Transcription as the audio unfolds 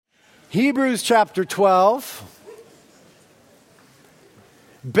Hebrews chapter 12.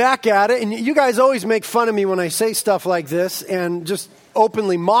 Back at it. And you guys always make fun of me when I say stuff like this and just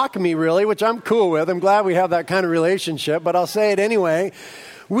openly mock me, really, which I'm cool with. I'm glad we have that kind of relationship, but I'll say it anyway.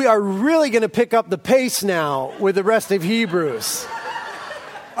 We are really going to pick up the pace now with the rest of Hebrews.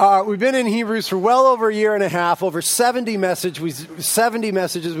 We've been in Hebrews for well over a year and a half, over 70 messages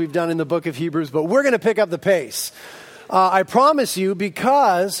we've done in the book of Hebrews, but we're going to pick up the pace. I promise you,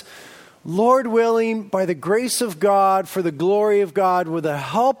 because Lord willing, by the grace of God, for the glory of God, with the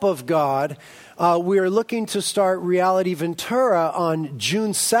help of God, we are looking to start Reality Ventura on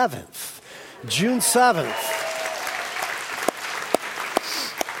June 7th. June 7th.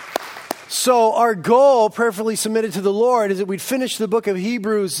 So our goal, prayerfully submitted to the Lord, is that we'd finish the book of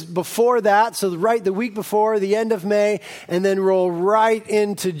Hebrews before that, so right the week before, the end of May, and then roll right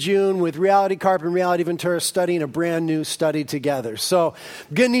into June with Reality Carp and Reality Ventura studying a brand new study together. So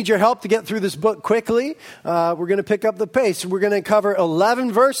I'm going to need your help to get through this book quickly. We're going to pick up the pace. We're going to cover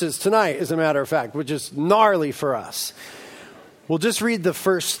 11 verses tonight, as a matter of fact, which is gnarly for us. We'll just read the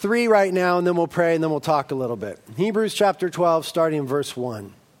first 3 right now, and then we'll pray, and then we'll talk a little bit. Hebrews chapter 12, starting in verse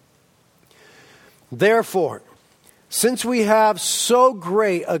 1. Therefore, since we have so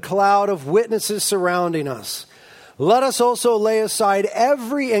great a cloud of witnesses surrounding us, let us also lay aside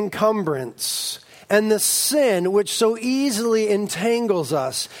every encumbrance and the sin which so easily entangles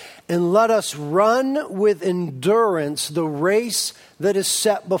us, and let us run with endurance the race that is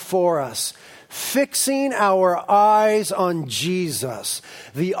set before us, fixing our eyes on Jesus,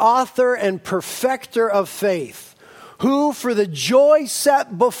 the author and perfecter of faith, who for the joy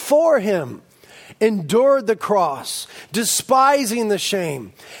set before him endured the cross, despising the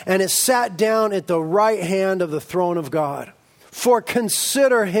shame, and is sat down at the right hand of the throne of God. For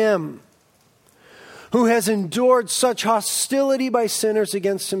consider him who has endured such hostility by sinners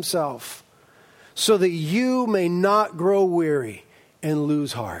against himself, so that you may not grow weary and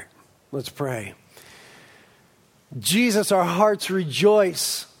lose heart. Let's pray. Jesus, our hearts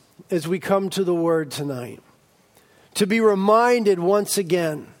rejoice as we come to the word tonight, to be reminded once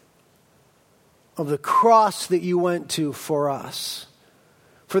again of the cross that you went to for us,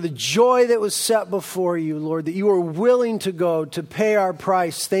 for the joy that was set before you, Lord, that you were willing to go to pay our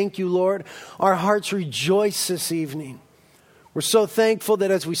price. Thank you, Lord. Our hearts rejoice this evening. We're so thankful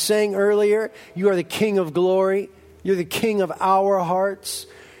that, as we sang earlier, you are the King of glory. You're the King of our hearts.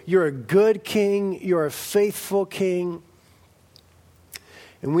 You're a good King. You're a faithful King.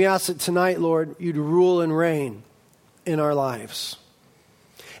 And we ask that tonight, Lord, you'd rule and reign in our lives.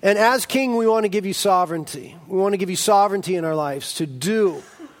 And as King, we want to give you sovereignty. We want to give you sovereignty in our lives to do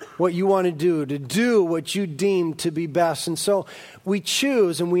what you want to do what you deem to be best. And so we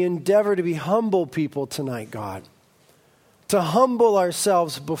choose and we endeavor to be humble people tonight, God. To humble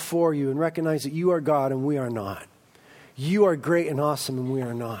ourselves before you and recognize that you are God and we are not. You are great and awesome and we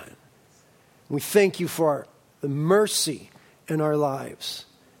are not. We thank you for the mercy in our lives.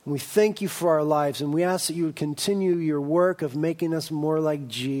 We thank you for our lives, and we ask that you would continue your work of making us more like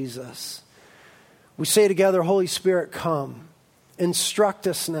Jesus. We say together, Holy Spirit, come. Instruct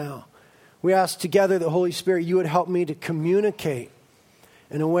us now. We ask together that, Holy Spirit, you would help me to communicate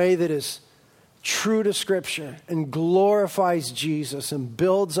in a way that is true to Scripture and glorifies Jesus and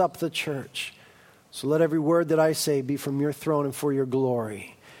builds up the church. So let every word that I say be from your throne and for your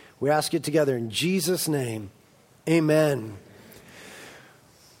glory. We ask it together in Jesus' name. Amen.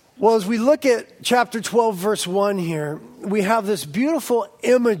 Well, as we look at chapter 12, verse 1 here, we have this beautiful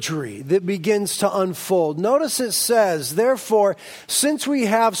imagery that begins to unfold. Notice it says, therefore, since we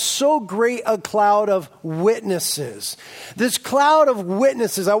have so great a cloud of witnesses. This cloud of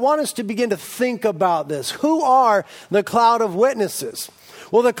witnesses, I want us to begin to think about this. Who are the cloud of witnesses?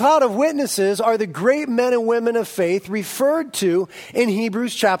 Well, the cloud of witnesses are the great men and women of faith referred to in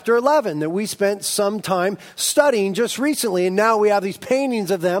Hebrews chapter 11 that we spent some time studying just recently. And now we have these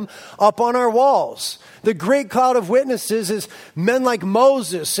paintings of them up on our walls. The great cloud of witnesses is men like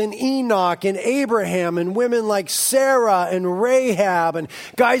Moses and Enoch and Abraham and women like Sarah and Rahab and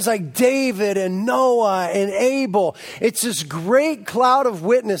guys like David and Noah and Abel. It's this great cloud of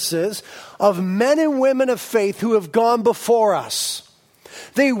witnesses of men and women of faith who have gone before us.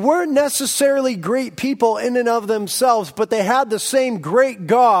 They weren't necessarily great people in and of themselves, but they had the same great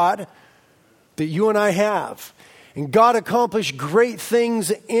God that you and I have. And God accomplished great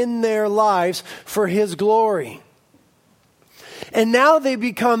things in their lives for his glory. And now they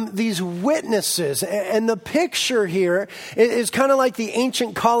become these witnesses. And the picture here is kind of like the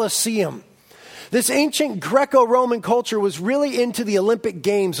ancient Colosseum. This ancient Greco-Roman culture was really into the Olympic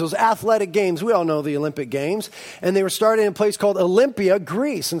Games, those athletic games. We all know the Olympic Games. And they were started in a place called Olympia,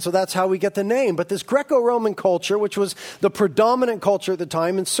 Greece. And so that's how we get the name. But this Greco-Roman culture, which was the predominant culture at the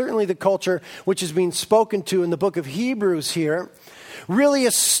time, and certainly the culture which is being spoken to in the book of Hebrews here, really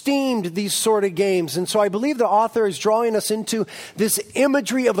esteemed these sort of games. And so I believe the author is drawing us into this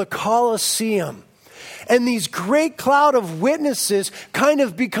imagery of the Colosseum. And these great cloud of witnesses kind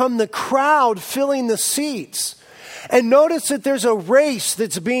of become the crowd filling the seats. And notice that there's a race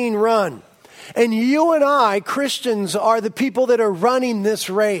that's being run. And you and I, Christians, are the people that are running this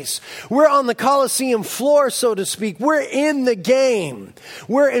race. We're on the Colosseum floor, so to speak. We're in the game.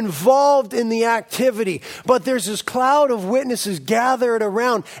 We're involved in the activity. But there's this cloud of witnesses gathered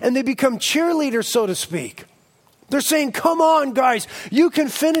around, and they become cheerleaders, so to speak. They're saying, come on, guys, you can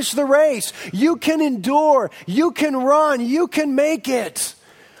finish the race. You can endure. You can run. You can make it.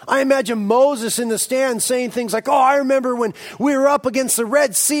 I imagine Moses in the stand saying things like, I remember when we were up against the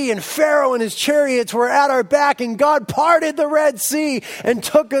Red Sea and Pharaoh and his chariots were at our back and God parted the Red Sea and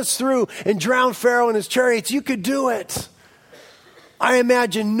took us through and drowned Pharaoh and his chariots. You could do it. I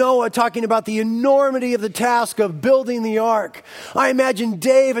imagine Noah talking about the enormity of the task of building the ark. I imagine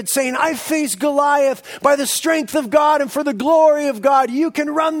David saying, I faced Goliath by the strength of God and for the glory of God. You can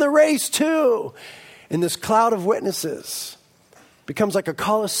run the race too. And this cloud of witnesses becomes like a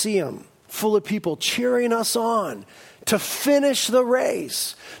Colosseum full of people cheering us on to finish the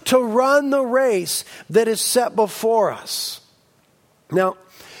race, to run the race that is set before us. Now,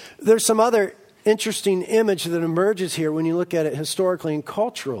 there's some other interesting image that emerges here when you look at it historically and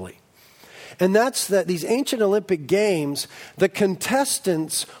culturally. And that's that these ancient Olympic Games, the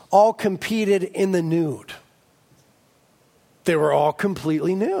contestants all competed in the nude. They were all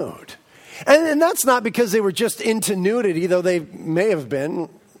completely nude. And that's not because they were just into nudity, though they may have been.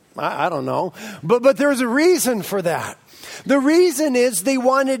 I don't know. But there's a reason for that. The reason is they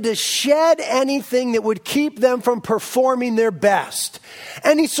wanted to shed anything that would keep them from performing their best.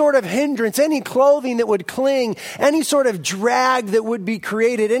 Any sort of hindrance, any clothing that would cling, any sort of drag that would be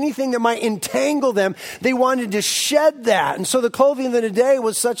created, anything that might entangle them, they wanted to shed that. And so the clothing of the day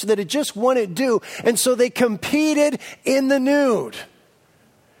was such that it just wouldn't do. And so they competed in the nude.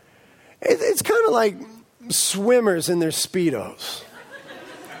 It's kind of like swimmers in their Speedos.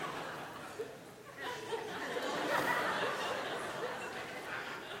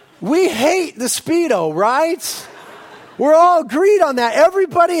 We hate the Speedo, right? We're all agreed on that.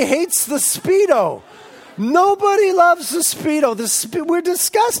 Everybody hates the Speedo. Nobody loves the Speedo. We're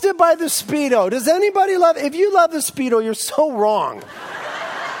disgusted by the Speedo. Does anybody love it? If you love the Speedo, you're so wrong.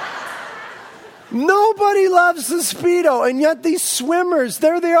 Nobody loves the Speedo. And yet these swimmers,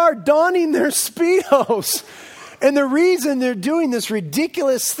 there they are donning their Speedos. And the reason they're doing this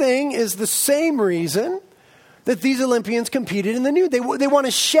ridiculous thing is the same reason that these Olympians competed in the nude. They want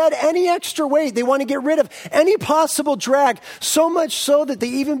to shed any extra weight. They want to get rid of any possible drag, so much so that they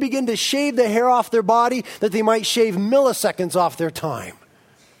even begin to shave the hair off their body that they might shave milliseconds off their time.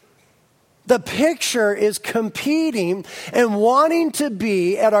 The picture is competing and wanting to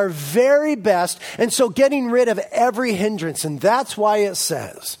be at our very best, and so getting rid of every hindrance. And that's why it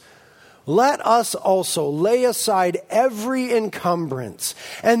says, let us also lay aside every encumbrance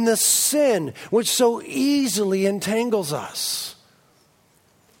and the sin which so easily entangles us.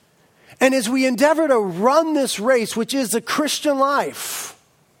 And as we endeavor to run this race, which is the Christian life,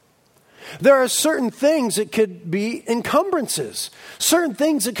 there are certain things that could be encumbrances, certain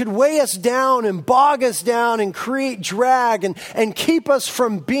things that could weigh us down and bog us down and create drag and keep us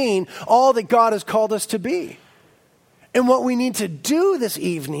from being all that God has called us to be. And what we need to do this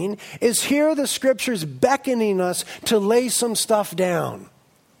evening is hear the scriptures beckoning us to lay some stuff down.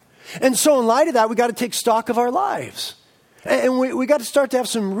 And so in light of that, we got to take stock of our lives. And we got to start to have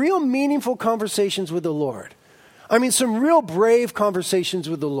some real meaningful conversations with the Lord. I mean, some real brave conversations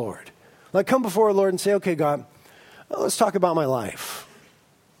with the Lord. Like come before the Lord and say, okay, God, let's talk about my life.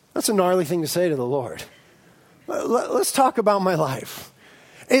 That's a gnarly thing to say to the Lord. Let's talk about my life.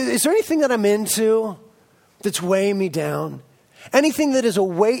 Is there anything that I'm into that's weighing me down? Anything that is a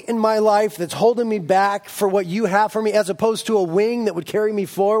weight in my life that's holding me back for what you have for me as opposed to a wing that would carry me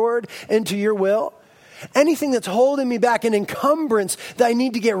forward into your will? Anything that's holding me back, an encumbrance that I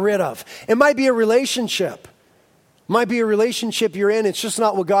need to get rid of. It might be a relationship. It might be a relationship you're in. It's just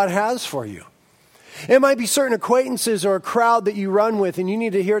not what God has for you. It might be certain acquaintances or a crowd that you run with, and you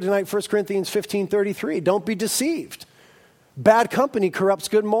need to hear tonight 1 Corinthians 15:33. Don't be deceived. Bad company corrupts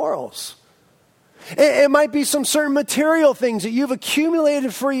good morals. It might be some certain material things that you've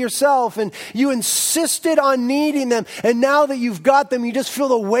accumulated for yourself and you insisted on needing them. And now that you've got them, you just feel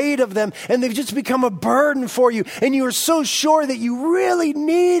the weight of them and they've just become a burden for you. And you were so sure that you really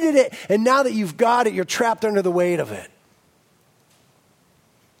needed it. And now that you've got it, you're trapped under the weight of it.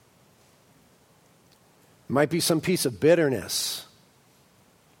 It might be some piece of bitterness,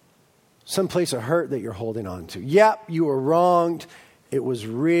 some place of hurt that you're holding on to. Yep, you were wronged. It was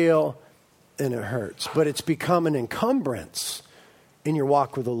real. And it hurts, but it's become an encumbrance in your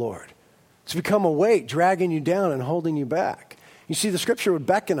walk with the Lord. It's become a weight dragging you down and holding you back. You see, the scripture would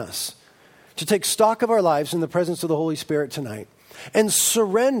beckon us to take stock of our lives in the presence of the Holy Spirit tonight and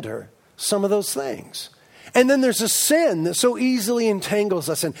surrender some of those things. And then there's a sin that so easily entangles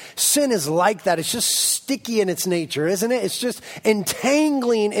us. And sin is like that. It's just sticky in its nature, isn't it? It's just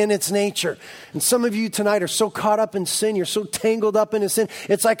entangling in its nature. And some of you tonight are so caught up in sin. You're so tangled up in sin.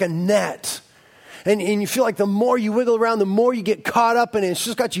 It's like a net. And you feel like the more you wiggle around, the more you get caught up in it. It's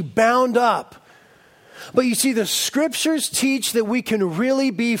just got you bound up. But you see, the scriptures teach that we can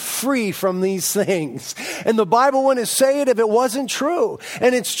really be free from these things. And the Bible wouldn't say it if it wasn't true.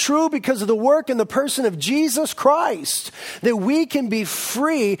 And it's true because of the work and the person of Jesus Christ, that we can be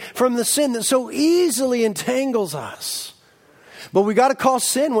free from the sin that so easily entangles us. But we got to call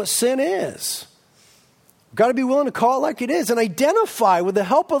sin what sin is. We've got to be willing to call it like it is and identify with the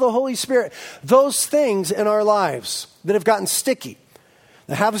help of the Holy Spirit those things in our lives that have gotten sticky,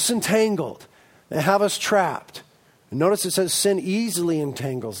 that have us entangled, that have us trapped. And notice it says sin easily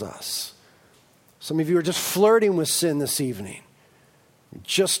entangles us. Some of you are just flirting with sin this evening. You're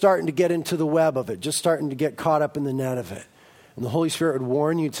just starting to get into the web of it, just starting to get caught up in the net of it. And the Holy Spirit would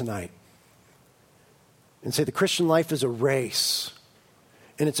warn you tonight and say the Christian life is a race.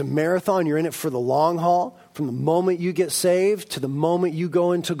 And it's a marathon. You're in it for the long haul, from the moment you get saved to the moment you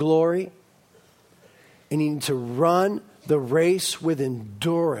go into glory. And you need to run the race with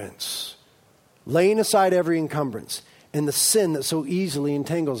endurance, laying aside every encumbrance and the sin that so easily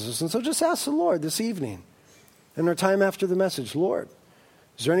entangles us. And so just ask the Lord this evening, in our time after the message, Lord,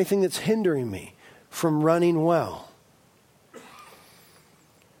 is there anything that's hindering me from running well?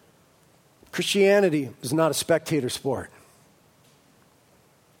 Christianity is not a spectator sport.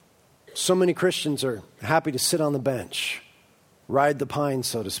 So many Christians are happy to sit on the bench, ride the pine,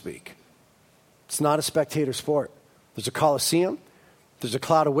 so to speak. It's not a spectator sport. There's a Colosseum, there's a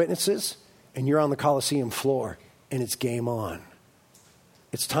cloud of witnesses, and you're on the Colosseum floor, and it's game on.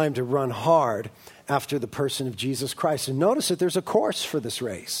 It's time to run hard after the person of Jesus Christ. And notice that there's a course for this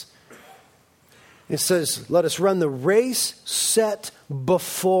race. It says, let us run the race set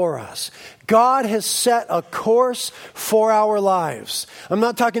before us. God has set a course for our lives. I'm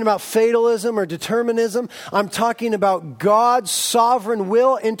not talking about fatalism or determinism. I'm talking about God's sovereign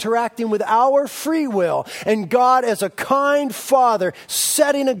will interacting with our free will. And God, as a kind father,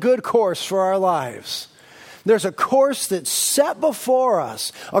 setting a good course for our lives. There's a course that's set before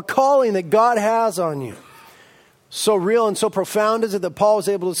us, a calling that God has on you. So real and so profound is it that Paul was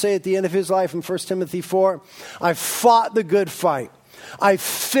able to say at the end of his life in 1 Timothy 4, I've fought the good fight. I've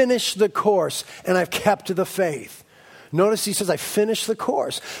finished the course and I've kept the faith. Notice he says, I finished the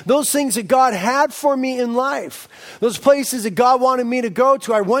course. Those things that God had for me in life, those places that God wanted me to go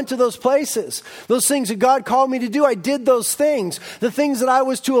to, I went to those places. Those things that God called me to do, I did those things. The things that I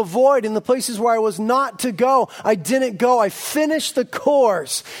was to avoid and the places where I was not to go, I didn't go. I finished the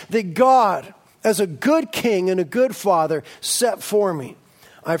course that God, as a good king and a good father, set for me.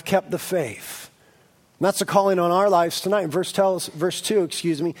 I've kept the faith. And that's a calling on our lives tonight. Verse 2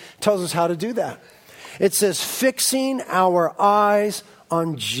 tells us how to do that. It says, fixing our eyes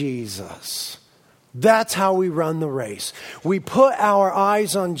on Jesus. That's how we run the race. We put our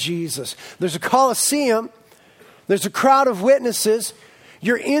eyes on Jesus. There's a Colosseum. There's a crowd of witnesses.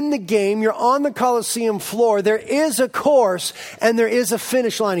 You're in the game. You're on the Colosseum floor. There is a course and there is a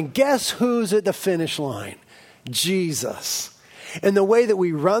finish line. And guess who's at the finish line? Jesus. And the way that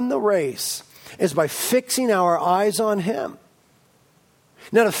we run the race is by fixing our eyes on Him.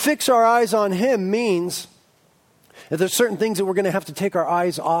 Now, to fix our eyes on Him means that there's certain things that we're going to have to take our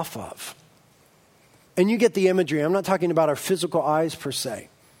eyes off of. And you get the imagery. I'm not talking about our physical eyes per se,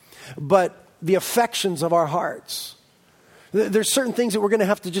 but the affections of our hearts. There's certain things that we're going to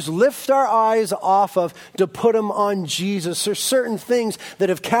have to just lift our eyes off of to put them on Jesus. There's certain things that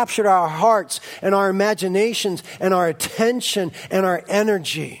have captured our hearts and our imaginations and our attention and our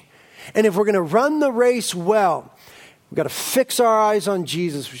energy. And if we're going to run the race well, we've got to fix our eyes on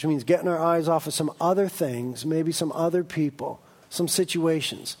Jesus, which means getting our eyes off of some other things, maybe some other people, some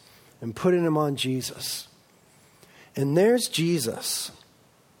situations, and putting them on Jesus. And there's Jesus.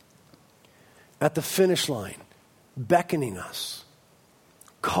 at the finish line, beckoning us,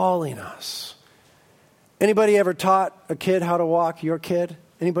 calling us. Anybody ever taught a kid how to walk, your kid?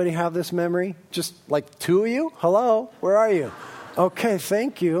 Anybody have this memory? Just like two of you? Hello, where are you? Okay,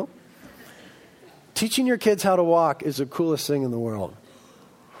 thank you. Teaching your kids how to walk is the coolest thing in the world.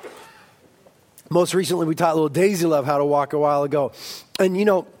 Most recently, we taught little Daisy Love how to walk a while ago. And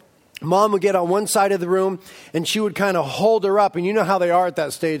Mom would get on one side of the room and she would kind of hold her up. And you know how they are at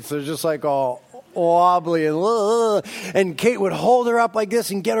that stage. They're just like all wobbly and Kate would hold her up like this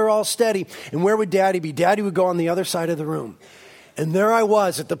and get her all steady. And where would Daddy be? Daddy would go on the other side of the room. And there I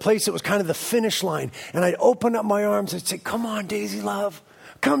was at the place that was kind of the finish line. And I'd open up my arms and say, come on, Daisy Love.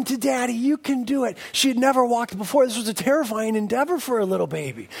 Come to Daddy, you can do it. She had never walked before. This was a terrifying endeavor for a little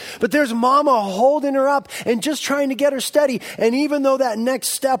baby. But there's Mama holding her up and just trying to get her steady. And even though that next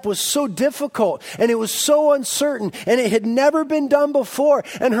step was so difficult and it was so uncertain and it had never been done before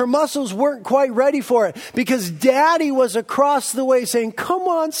and her muscles weren't quite ready for it because Daddy was across the way saying, come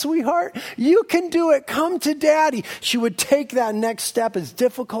on, sweetheart, you can do it. Come to Daddy. She would take that next step as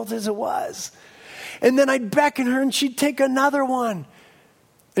difficult as it was. And then I'd beckon her and she'd take another one.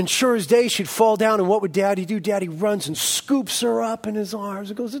 And sure as day, she'd fall down, and what would Daddy do? Daddy runs and scoops her up in his arms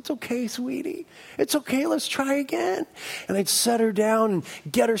and goes, it's okay, sweetie. It's okay, let's try again. And I'd set her down and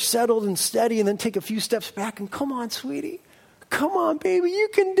get her settled and steady and then take a few steps back and come on, sweetie. Come on, baby, you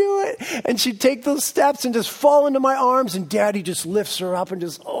can do it. And she'd take those steps and just fall into my arms, and Daddy just lifts her up and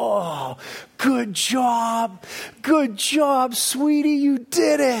just, oh, good job, sweetie, you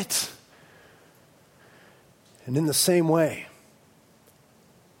did it. And in the same way,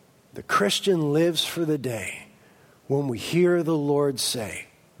 the Christian lives for the day when we hear the Lord say,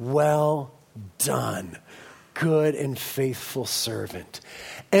 well done, good and faithful servant.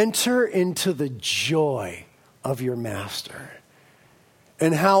 Enter into the joy of your master.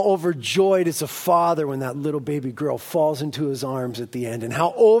 And how overjoyed is a father when that little baby girl falls into his arms at the end. And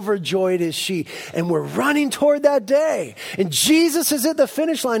how overjoyed is she. And we're running toward that day. And Jesus is at the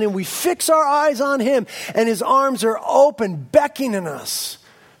finish line and we fix our eyes on him. And his arms are open, beckoning us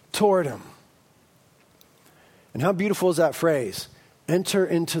toward him. And how beautiful is that phrase? Enter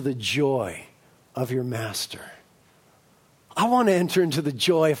into the joy of your master. I want to enter into the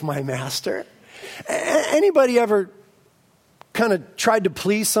joy of my master. Anybody ever kind of tried to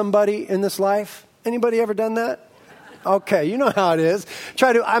please somebody in this life? Anybody ever done that? Okay, you know how it is.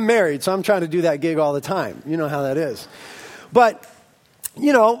 I'm married, so I'm trying to do that gig all the time. You know how that is. But,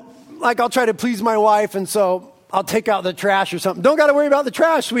 I'll try to please my wife, and so I'll take out the trash or something. Don't got to worry about the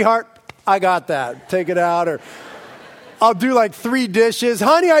trash, sweetheart. I got that. Take it out. Or I'll do like 3 dishes.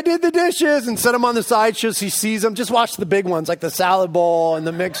 Honey, I did the dishes, and set them on the side so she sees them. Just watch the big ones like the salad bowl and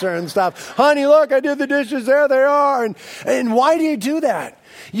the mixer and stuff. Honey, look, I did the dishes. There they are. And why do you do that?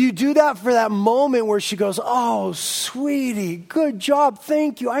 You do that for that moment where she goes, oh, sweetie, good job.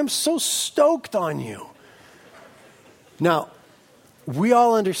 Thank you. I'm so stoked on you. Now, we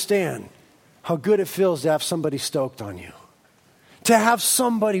all understand how good it feels to have somebody stoked on you. To have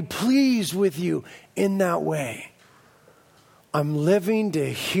somebody pleased with you in that way. I'm living to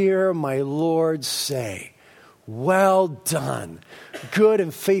hear my Lord say, well done, good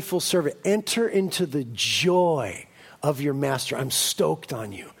and faithful servant. Enter into the joy of your master. I'm stoked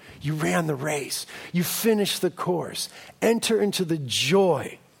on you. You ran the race. You finished the course. Enter into the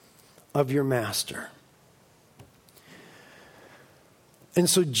joy of your master. And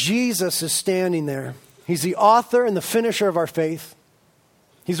so Jesus is standing there. He's the author and the finisher of our faith.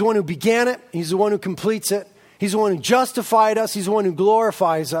 He's the one who began it. He's the one who completes it. He's the one who justified us. He's the one who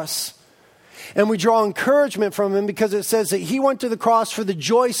glorifies us. And we draw encouragement from him because it says that he went to the cross for the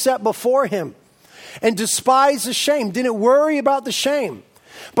joy set before him and despised the shame, didn't worry about the shame.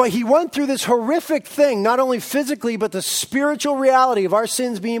 But he went through this horrific thing, not only physically, but the spiritual reality of our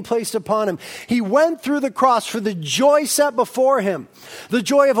sins being placed upon him. He went through the cross for the joy set before him, the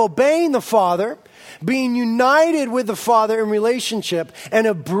joy of obeying the Father, being united with the Father in relationship, and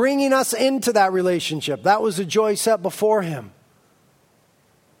of bringing us into that relationship. That was the joy set before him.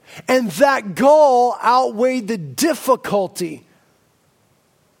 And that goal outweighed the difficulty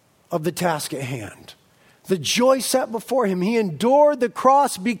of the task at hand. The joy set before him. He endured the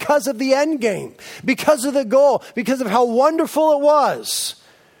cross because of the end game, because of the goal, because of how wonderful it was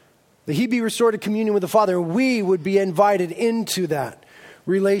that he be restored to communion with the Father, and we would be invited into that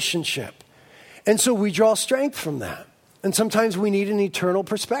relationship. And so we draw strength from that. And sometimes we need an eternal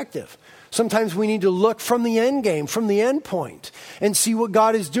perspective. Sometimes we need to look from the end game, from the end point, and see what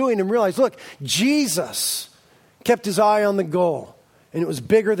God is doing and realize, look, Jesus kept his eye on the goal. And it was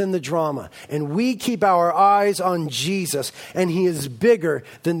bigger than the drama. And we keep our eyes on Jesus, and he is bigger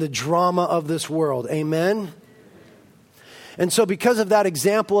than the drama of this world. Amen? And so because of that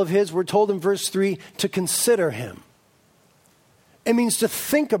example of his, we're told in verse 3 to consider him. It means to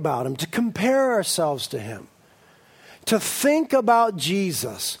think about him, to compare ourselves to him. To think about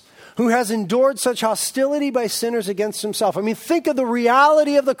Jesus, who has endured such hostility by sinners against himself. I mean, think of the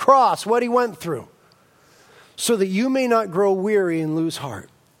reality of the cross, what he went through, so that you may not grow weary and lose heart.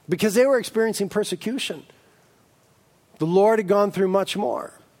 Because they were experiencing persecution. The Lord had gone through much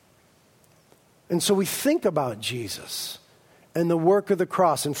more. And so we think about Jesus and the work of the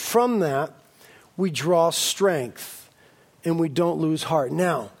cross. And from that, we draw strength and we don't lose heart.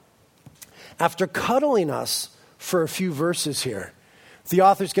 Now, after cuddling us for a few verses here, the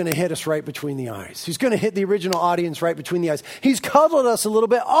author's going to hit us right between the eyes. He's going to hit the original audience right between the eyes. He's cuddled us a little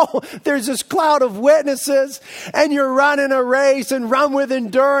bit. Oh, there's this cloud of witnesses, and you're running a race and run with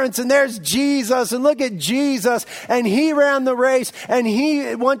endurance, and there's Jesus, and look at Jesus, and he ran the race, and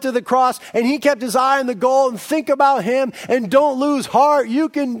he went to the cross, and he kept his eye on the goal, and think about him, and don't lose heart. You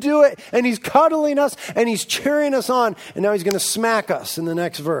can do it. And he's cuddling us, and he's cheering us on, and now he's going to smack us in the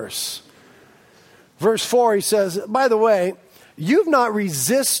next verse. Verse 4, he says, by the way, you've not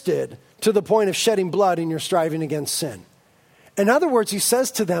resisted to the point of shedding blood in your striving against sin. In other words, he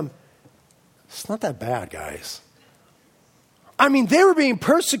says to them, it's not that bad, guys. I mean, they were being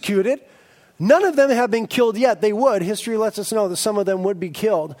persecuted. None of them have been killed yet. They would. History lets us know that some of them would be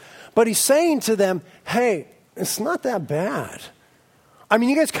killed. But he's saying to them, hey, it's not that bad. I mean,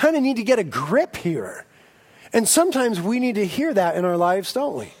 you guys kind of need to get a grip here. And sometimes we need to hear that in our lives,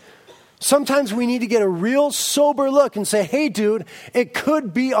 don't we? Sometimes we need to get a real sober look and say, hey, dude, it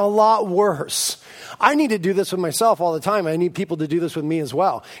could be a lot worse. I need to do this with myself all the time. I need people to do this with me as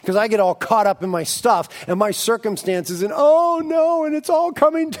well. Because I get all caught up in my stuff and my circumstances and, oh, no, and it's all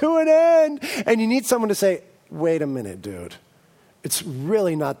coming to an end. And you need someone to say, wait a minute, dude. It's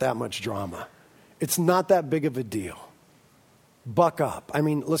really not that much drama. It's not that big of a deal. Buck up. I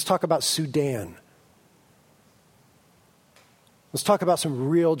mean, let's talk about Sudan. Let's talk about some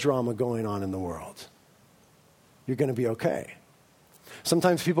real drama going on in the world. You're going to be okay.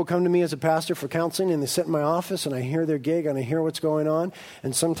 Sometimes people come to me as a pastor for counseling and they sit in my office and I hear their gig and I hear what's going on.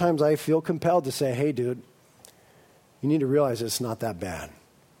 And sometimes I feel compelled to say, hey, dude, you need to realize it's not that bad.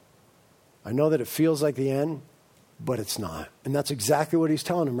 I know that it feels like the end, but it's not. And that's exactly what he's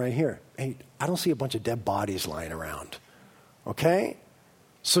telling them right here. Hey, I don't see a bunch of dead bodies lying around. Okay?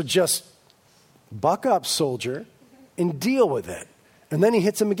 So just buck up, soldier, and deal with it. And then he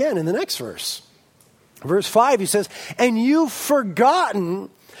hits him again in the next verse. Verse 5, he says, and you've forgotten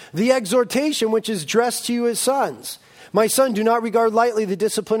the exhortation which is addressed to you as sons. My son, do not regard lightly the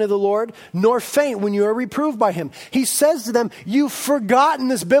discipline of the Lord, nor faint when you are reproved by him. He says to them, you've forgotten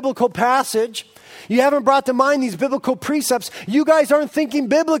this biblical passage. You haven't brought to mind these biblical precepts. You guys aren't thinking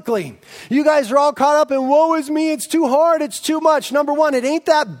biblically. You guys are all caught up in, woe is me, it's too hard, it's too much. Number one, it ain't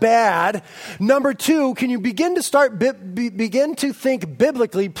that bad. Number two, can you begin to think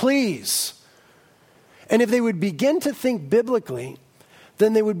biblically, please? And if they would begin to think biblically,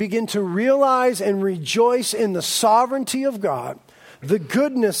 then they would begin to realize and rejoice in the sovereignty of God, the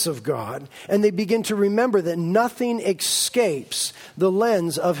goodness of God, and they begin to remember that nothing escapes the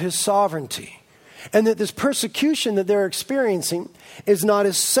lens of his sovereignty. And that this persecution that they're experiencing is not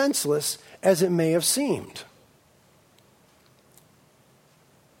as senseless as it may have seemed.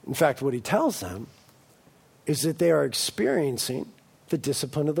 In fact, what he tells them is that they are experiencing the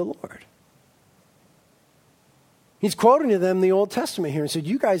discipline of the Lord. He's quoting to them the Old Testament here and said,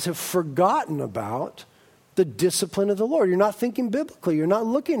 you guys have forgotten about the discipline of the Lord. You're not thinking biblically. You're not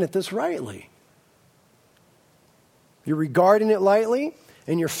looking at this rightly. You're regarding it lightly,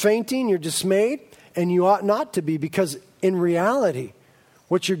 and you're fainting, you're dismayed, and you ought not to be, because in reality,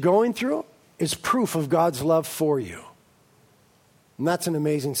 what you're going through is proof of God's love for you. And that's an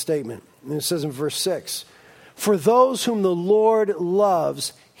amazing statement. And it says in verse 6, for those whom the Lord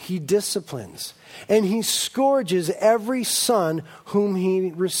loves, he disciplines, and he scourges every son whom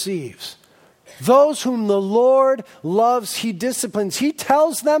he receives. Those whom the Lord loves, he disciplines. He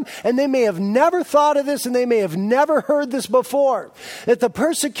tells them, and they may have never thought of this, and they may have never heard this before, that the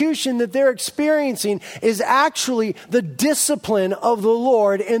persecution that they're experiencing is actually the discipline of the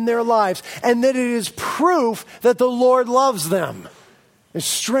Lord in their lives, and that it is proof that the Lord loves them. As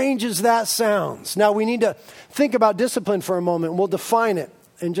strange as that sounds. Now, we need to think about discipline for a moment. We'll define it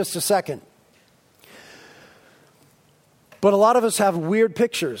in just a second. But a lot of us have weird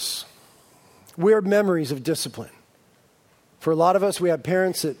pictures, weird memories of discipline. For a lot of us, we had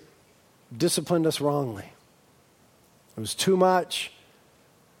parents that disciplined us wrongly. It was too much.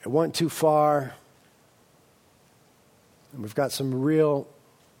 it went too far, and we've got some real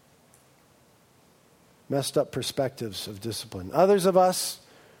messed up perspectives of discipline. Others of us,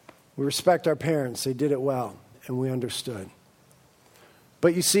 we respect our parents. They did it well, and we understood.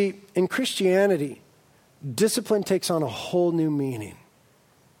 But you see, in Christianity, discipline takes on a whole new meaning.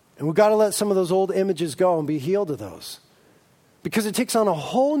 And we've got to let some of those old images go and be healed of those. Because it takes on a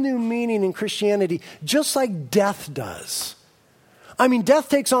whole new meaning in Christianity, just like death does. I mean, death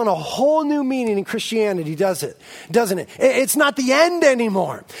takes on a whole new meaning in Christianity, doesn't it? It's not the end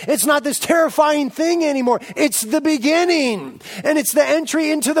anymore. It's not this terrifying thing anymore. It's the beginning. And it's the entry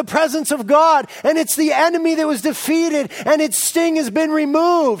into the presence of God. And it's the enemy that was defeated, and its sting has been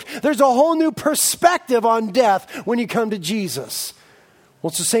removed. There's a whole new perspective on death when you come to Jesus. Well,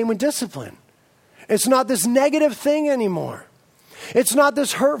 it's the same with discipline. It's not this negative thing anymore. It's not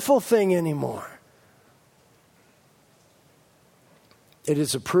this hurtful thing anymore. It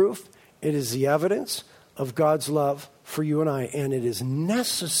is a proof, it is the evidence of God's love for you and I, and it is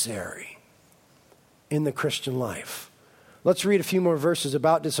necessary in the Christian life. Let's read a few more verses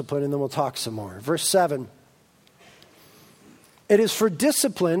about discipline, and then we'll talk some more. Verse 7. It is for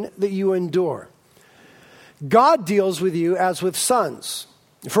discipline that you endure. God deals with you as with sons.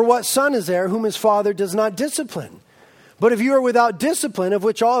 For what son is there whom his father does not discipline? But if you are without discipline, of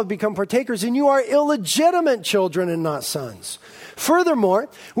which all have become partakers, then you are illegitimate children and not sons. Furthermore,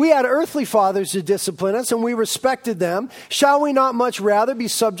 we had earthly fathers to discipline us, and we respected them. Shall we not much rather be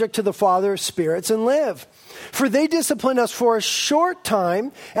subject to the Father of spirits and live? For they discipline us for a short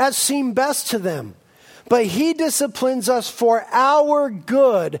time, as seemed best to them. But he disciplines us for our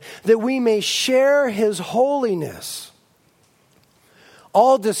good, that we may share his holiness.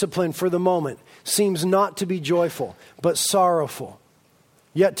 All discipline for the moment seems not to be joyful, but sorrowful.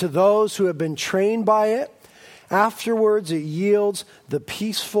 Yet to those who have been trained by it, afterwards it yields the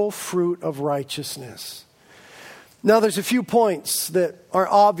peaceful fruit of righteousness. Now there's a few points that are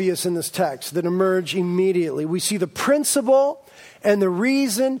obvious in this text that emerge immediately. We see the principle and the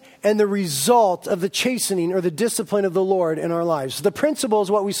reason and the result of the chastening or the discipline of the Lord in our lives. The principle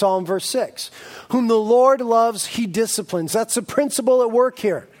is what we saw in verse 6. Whom the Lord loves, he disciplines. That's the principle at work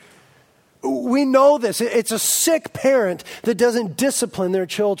here. We know this. It's a sick parent that doesn't discipline their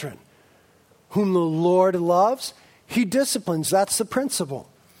children. Whom the Lord loves, he disciplines. That's the principle.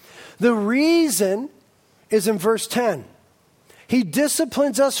 The reason is in verse 10. He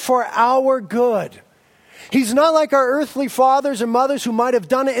disciplines us for our good. He's not like our earthly fathers and mothers who might have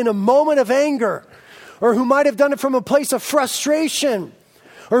done it in a moment of anger, or who might have done it from a place of frustration,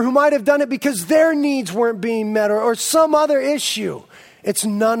 or who might have done it because their needs weren't being met, or some other issue. It's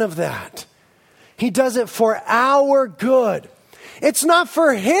none of that. He does it for our good. It's not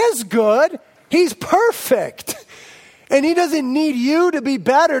for his good. He's perfect. And he doesn't need you to be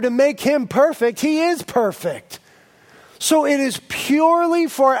better to make him perfect. He is perfect. So it is purely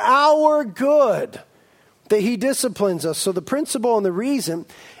for our good that he disciplines us. So the principle and the reason,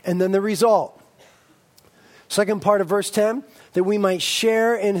 and then the result. Second part of verse 10, that we might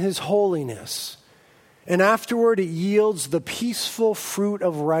share in his holiness. And afterward it yields the peaceful fruit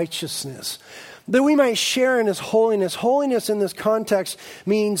of righteousness. That we might share in his holiness. Holiness in this context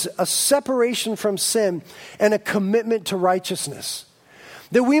means a separation from sin and a commitment to righteousness.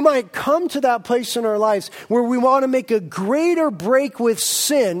 That we might come to that place in our lives where we want to make a greater break with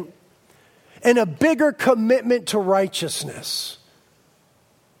sin and a bigger commitment to righteousness.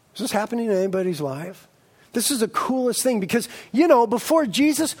 Is this happening in anybody's life? This is the coolest thing because, before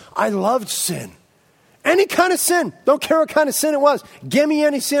Jesus, I loved sin. Any kind of sin. Don't care what kind of sin it was. Give me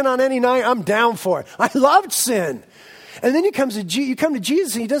any sin on any night. I'm down for it. I loved sin. And then you come to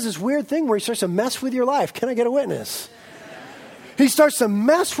Jesus and he does this weird thing where he starts to mess with your life. Can I get a witness? He starts to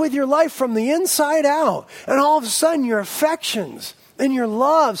mess with your life from the inside out. And all of a sudden your affections and your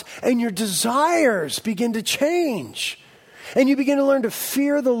loves and your desires begin to change. And you begin to learn to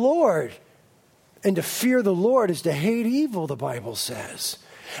fear the Lord. And to fear the Lord is to hate evil, the Bible says.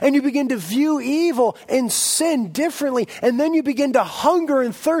 And you begin to view evil and sin differently. And then you begin to hunger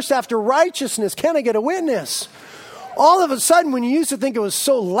and thirst after righteousness. Can I get a witness? All of a sudden, when you used to think it was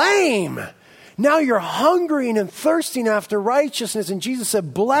so lame, now you're hungering and thirsting after righteousness. And Jesus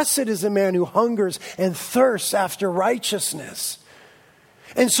said, blessed is the man who hungers and thirsts after righteousness.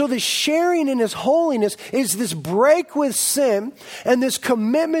 And so the sharing in his holiness is this break with sin and this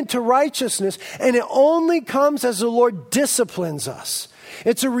commitment to righteousness. And it only comes as the Lord disciplines us.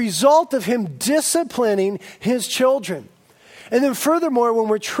 It's a result of him disciplining his children. And then furthermore, when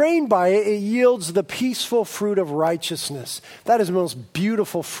we're trained by it, it yields the peaceful fruit of righteousness. That is the most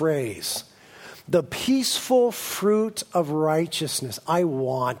beautiful phrase. The peaceful fruit of righteousness. I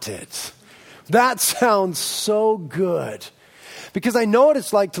want it. That sounds so good. Because I know what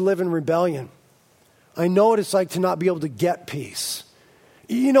it's like to live in rebellion. I know what it's like to not be able to get peace.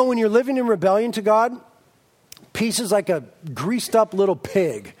 You know, when you're living in rebellion to God, peace is like a greased up little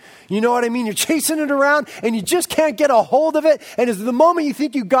pig. You know what I mean? You're chasing it around and you just can't get a hold of it. And the moment you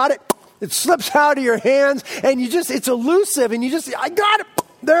think you got it, it slips out of your hands and it's elusive and I got it.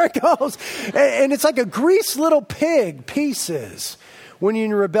 There it goes. And it's like a greased little pig, peace is, when you're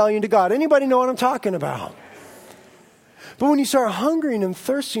in rebellion to God. Anybody know what I'm talking about? But when you start hungering and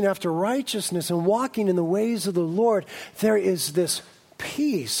thirsting after righteousness and walking in the ways of the Lord, there is this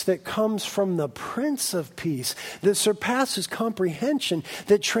peace that comes from the Prince of Peace that surpasses comprehension,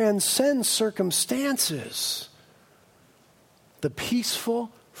 that transcends circumstances. The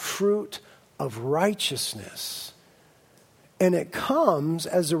peaceful fruit of righteousness. And it comes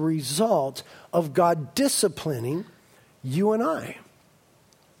as a result of God disciplining you and I.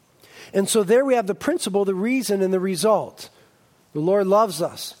 And so there we have the principle, the reason, and the result. The Lord loves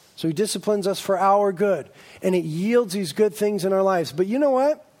us, so he disciplines us for our good. And it yields these good things in our lives. But you know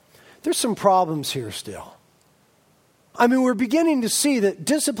what? There's some problems here still. I mean, we're beginning to see that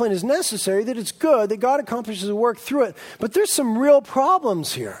discipline is necessary, that it's good, that God accomplishes the work through it. But there's some real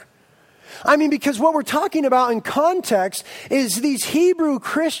problems here. I mean, because what we're talking about in context is these Hebrew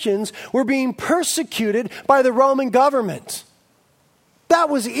Christians were being persecuted by the Roman government. That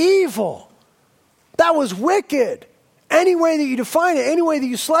was evil. That was wicked. Any way that you define it, any way that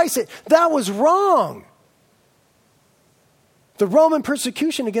you slice it, that was wrong. The Roman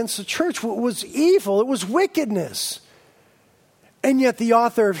persecution against the church was evil. It was wickedness. And yet the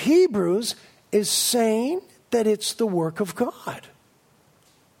author of Hebrews is saying that it's the work of God.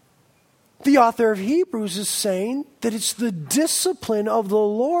 The author of Hebrews is saying that it's the discipline of the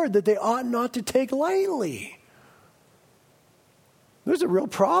Lord that they ought not to take lightly. There's a real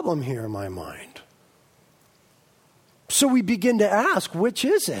problem here in my mind. So we begin to ask, which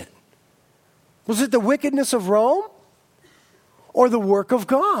is it? Was it the wickedness of Rome or the work of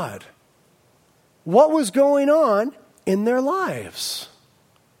God? What was going on in their lives?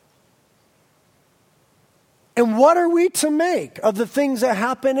 And what are we to make of the things that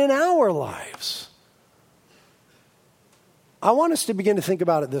happen in our lives? I want us to begin to think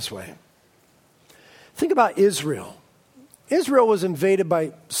about it this way. Think about Israel. Israel was invaded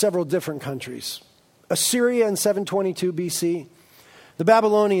by several different countries. Assyria in 722 BC, the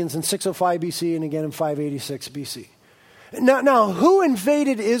Babylonians in 605 BC, and again in 586 BC. Now, who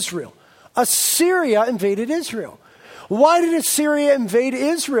invaded Israel? Assyria invaded Israel. Why did Assyria invade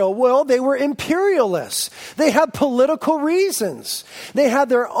Israel? Well, they were imperialists. They had political reasons. They had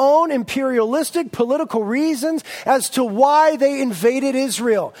their own imperialistic political reasons as to why they invaded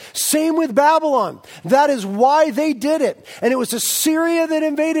Israel. Same with Babylon. That is why they did it. And it was Assyria that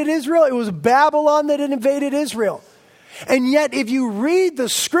invaded Israel. It was Babylon that invaded Israel. And yet, if you read the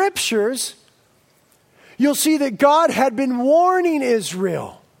scriptures, you'll see that God had been warning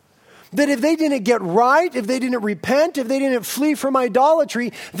Israel that if they didn't get right, if they didn't repent, if they didn't flee from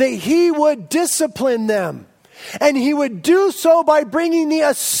idolatry, that he would discipline them. And he would do so by bringing the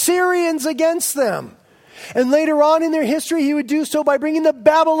Assyrians against them. And later on in their history, he would do so by bringing the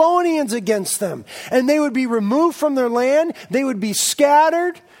Babylonians against them. And they would be removed from their land. They would be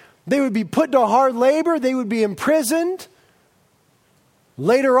scattered. They would be put to hard labor. They would be imprisoned.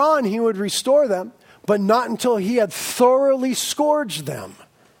 Later on, he would restore them, but not until he had thoroughly scourged them.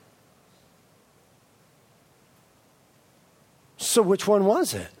 So which one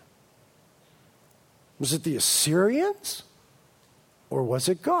was it? Was it the Assyrians or was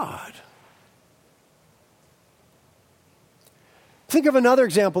it God? Think of another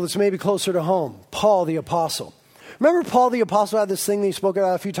example that's maybe closer to home. Paul the Apostle. Remember Paul the Apostle had this thing that he spoke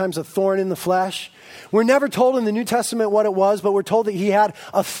about a few times, a thorn in the flesh? We're never told in the New Testament what it was, but we're told that he had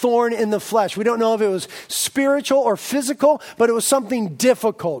a thorn in the flesh. We don't know if it was spiritual or physical, but it was something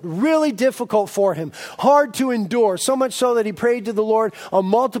difficult, really difficult for him, hard to endure, so much so that he prayed to the Lord on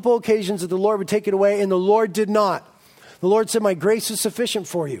multiple occasions that the Lord would take it away, and the Lord did not. The Lord said, "My grace is sufficient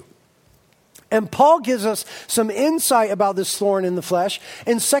for you." And Paul gives us some insight about this thorn in the flesh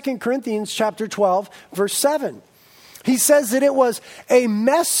in 2 Corinthians chapter 12, verse 7. He says that it was a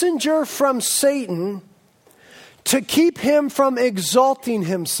messenger from Satan to keep him from exalting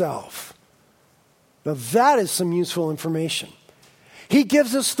himself. Now that is some useful information. He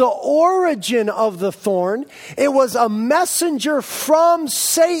gives us the origin of the thorn. It was a messenger from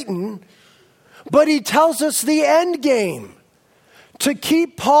Satan, but he tells us the end game. To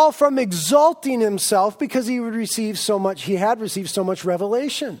keep Paul from exalting himself because he had received so much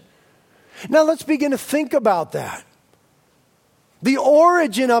revelation. Now let's begin to think about that. The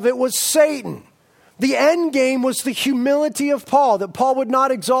origin of it was Satan. The end game was the humility of Paul, that Paul would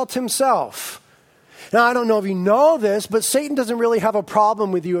not exalt himself. Now, I don't know if you know this, but Satan doesn't really have a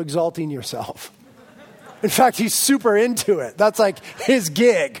problem with you exalting yourself. In fact, he's super into it. That's like his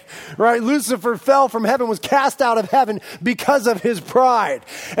gig, right? Lucifer fell from heaven, was cast out of heaven because of his pride.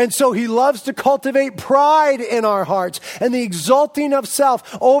 And so he loves to cultivate pride in our hearts and the exalting of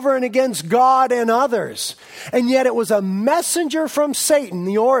self over and against God and others. And yet it was a messenger from Satan,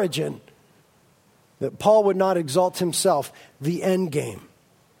 the origin, that Paul would not exalt himself, the end game.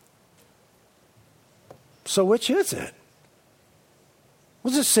 So which is it?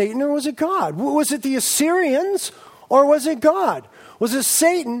 Was it Satan or was it God? Was it the Assyrians or was it God? Was it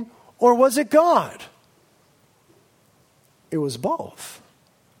Satan or was it God? It was both.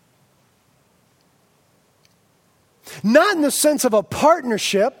 Not in the sense of a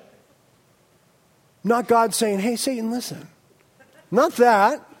partnership. Not God saying, hey, Satan, listen. Not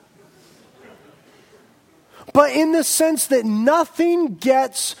that. But in the sense that nothing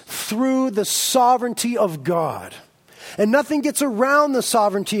gets through the sovereignty of God. And nothing gets around the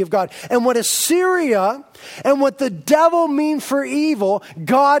sovereignty of God. And what Assyria and what the devil mean for evil,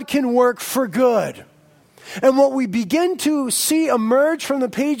 God can work for good. And what we begin to see emerge from the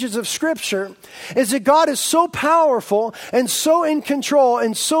pages of Scripture is that God is so powerful and so in control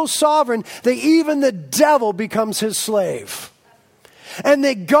and so sovereign that even the devil becomes his slave. And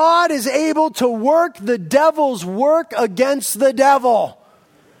that God is able to work the devil's work against the devil.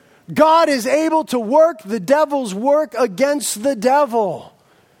 God is able to work the devil's work against the devil.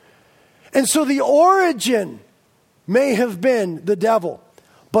 And so the origin may have been the devil,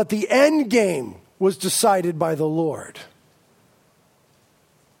 but the end game was decided by the Lord.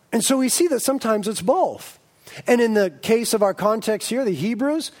 And so we see that sometimes it's both. And in the case of our context here, the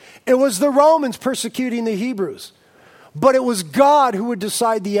Hebrews, it was the Romans persecuting the Hebrews. But it was God who would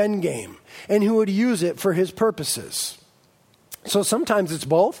decide the end game and who would use it for his purposes. So sometimes it's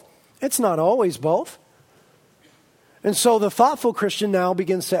both. It's not always both. And so the thoughtful Christian now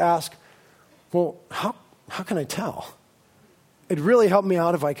begins to ask, well, how can I tell? It'd really help me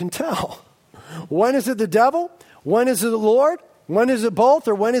out if I can tell. When is it the devil? When is it the Lord? When is it both?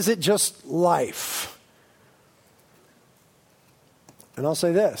 Or when is it just life? And I'll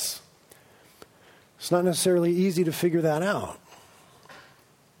say this. It's not necessarily easy to figure that out.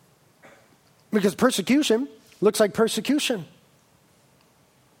 Because persecution looks like persecution.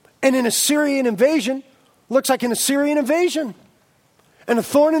 And an Assyrian invasion looks like an Assyrian invasion. And a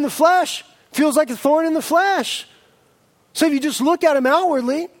thorn in the flesh feels like a thorn in the flesh. So if you just look at them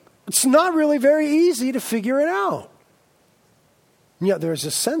outwardly, it's not really very easy to figure it out. And yet there's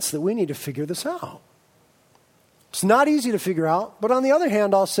a sense that we need to figure this out. It's not easy to figure out, but on the other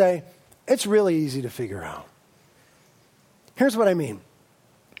hand, I'll say, it's really easy to figure out. Here's what I mean.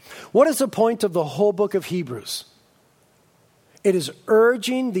 What is the point of the whole book of Hebrews? It is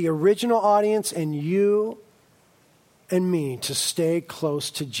urging the original audience and you and me to stay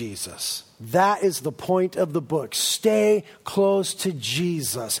close to Jesus. That is the point of the book. Stay close to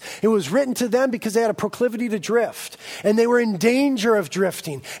Jesus. It was written to them because they had a proclivity to drift, and they were in danger of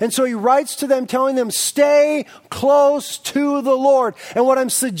drifting. And so he writes to them telling them, stay close to the Lord. And what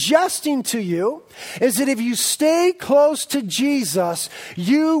I'm suggesting to you is that if you stay close to Jesus,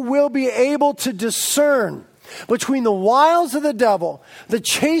 you will be able to discern between the wiles of the devil, the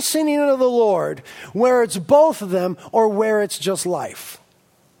chastening of the Lord, where it's both of them or where it's just life.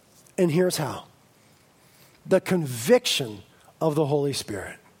 And here's how. The conviction of the Holy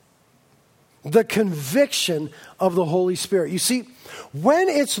Spirit. The conviction of the Holy Spirit. You see, when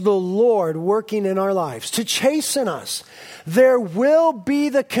it's the Lord working in our lives to chasten us, there will be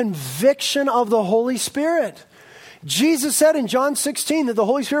the conviction of the Holy Spirit. Jesus said in John 16 that the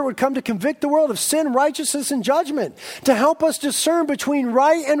Holy Spirit would come to convict the world of sin, righteousness, and judgment, to help us discern between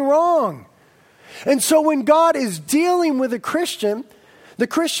right and wrong. And so when God is dealing with a Christian, the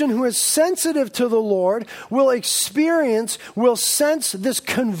Christian who is sensitive to the Lord will sense this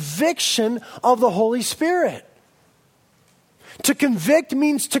conviction of the Holy Spirit. To convict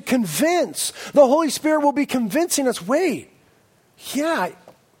means to convince. The Holy Spirit will be convincing us, wait, I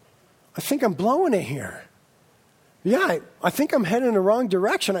think I'm blowing it here. Yeah, I think I'm heading in the wrong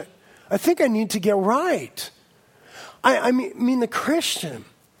direction. I think I need to get right. I mean the Christian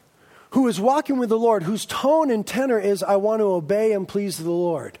who is walking with the Lord, whose tone and tenor is, I want to obey and please the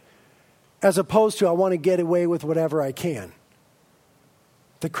Lord, as opposed to, I want to get away with whatever I can.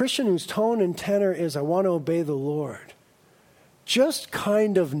 The Christian whose tone and tenor is, I want to obey the Lord, just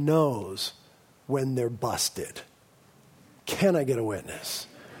kind of knows when they're busted. Can I get a witness?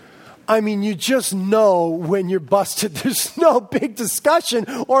 I mean, you just know when you're busted. There's no big discussion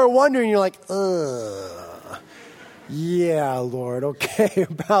or wondering. You're like, yeah, Lord, okay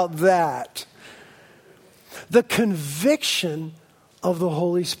about that. The conviction of the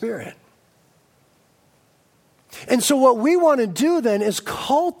Holy Spirit. And so what we want to do then is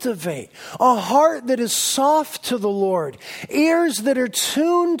cultivate a heart that is soft to the Lord, ears that are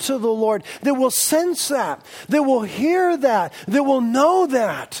tuned to the Lord, that will sense that will hear that will know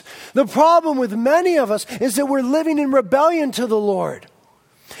that. The problem with many of us is that we're living in rebellion to the Lord.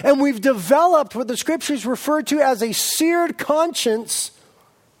 And we've developed what the scriptures refer to as a seared conscience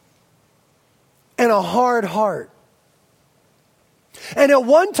and a hard heart. And at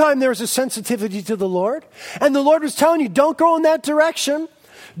one time there was a sensitivity to the Lord. And the Lord was telling you, don't go in that direction.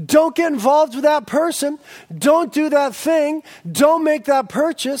 Don't get involved with that person. Don't do that thing. Don't make that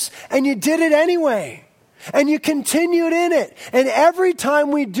purchase. And you did it anyway. And you continued in it. And every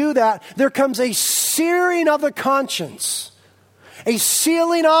time we do that, there comes a searing of the conscience. A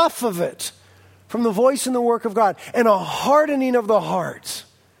sealing off of it from the voice and the work of God. And a hardening of the heart.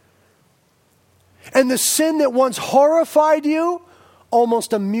 And the sin that once horrified you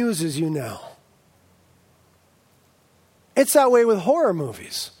almost amuses you now. It's that way with horror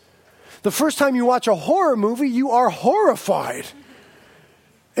movies. The first time you watch a horror movie, you are horrified.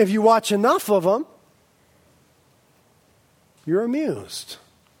 If you watch enough of them, you're amused.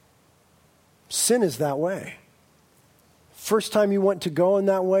 Sin is that way. First time you want to go in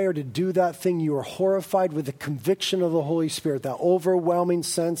that way or to do that thing, you are horrified with the conviction of the Holy Spirit, that overwhelming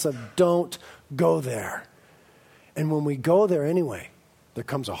sense of don't go there. And when we go there anyway, there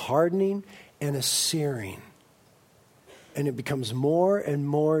comes a hardening and a searing. And it becomes more and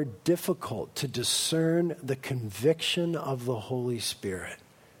more difficult to discern the conviction of the Holy Spirit.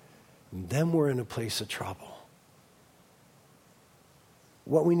 And then we're in a place of trouble.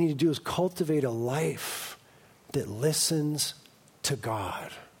 What we need to do is cultivate a life that listens to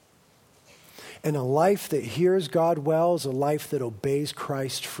God. And a life that hears God well is a life that obeys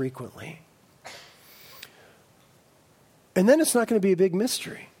Christ frequently. And then it's not going to be a big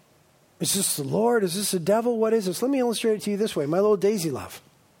mystery. Is this the Lord? Is this the devil? What is this? Let me illustrate it to you this way. My little Daisy love.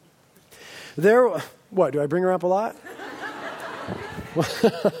 What, do I bring her up a lot?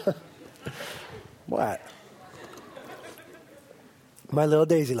 What? My little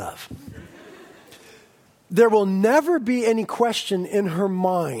Daisy love. There will never be any question in her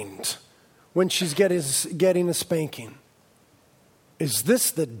mind when she's getting a spanking. Is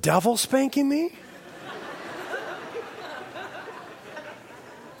this the devil spanking me?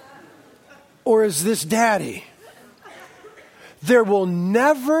 Or is this daddy? There will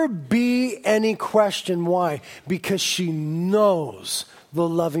never be any question. Why? Because she knows the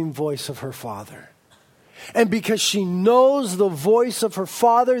loving voice of her father. And because she knows the voice of her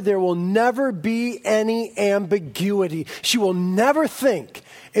father, there will never be any ambiguity. She will never think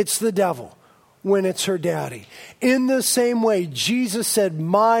it's the devil when it's her daddy. In the same way, Jesus said,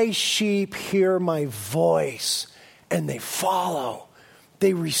 "My sheep hear my voice, and they follow.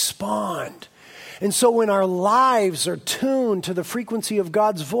 They respond." And so when our lives are tuned to the frequency of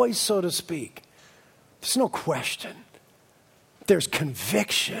God's voice, so to speak, there's no question. There's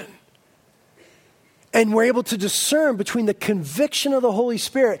conviction. And we're able to discern between the conviction of the Holy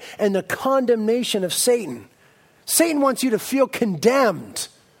Spirit and the condemnation of Satan. Satan wants you to feel condemned.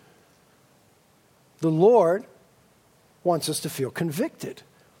 The Lord wants us to feel convicted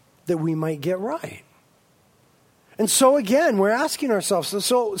that we might get right. And so again, we're asking ourselves,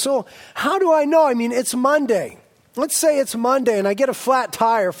 so how do I know? I mean, it's Monday. Let's say it's Monday and I get a flat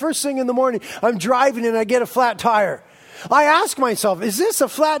tire. First thing in the morning, I'm driving and I get a flat tire. I ask myself, is this a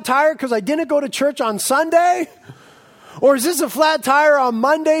flat tire because I didn't go to church on Sunday? Or is this a flat tire on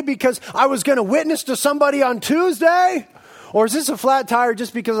Monday because I was going to witness to somebody on Tuesday? Or is this a flat tire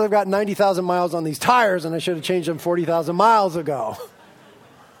just because I've got 90,000 miles on these tires and I should have changed them 40,000 miles ago?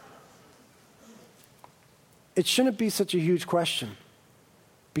 It shouldn't be such a huge question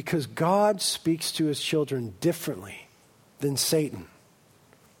because God speaks to his children differently than Satan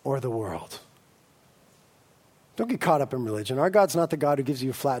or the world. Don't get caught up in religion. Our God's not the God who gives you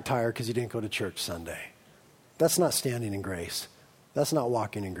a flat tire because you didn't go to church Sunday. That's not standing in grace. That's not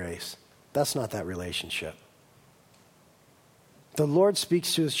walking in grace. That's not that relationship. The Lord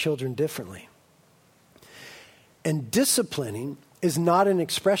speaks to his children differently. And disciplining is not an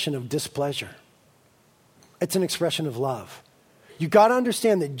expression of displeasure. It's an expression of love. You got to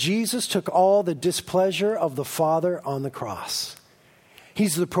understand that Jesus took all the displeasure of the Father on the cross.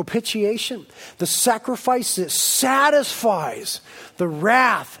 He's the propitiation, the sacrifice that satisfies the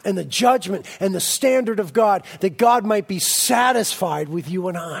wrath and the judgment and the standard of God, that God might be satisfied with you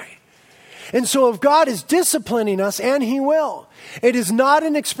and I. And so if God is disciplining us, and he will, it is not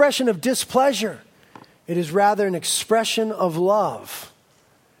an expression of displeasure. It is rather an expression of love.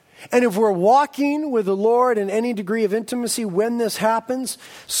 And if we're walking with the Lord in any degree of intimacy when this happens,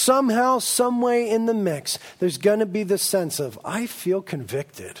 somehow, some way in the mix, there's going to be this sense of, I feel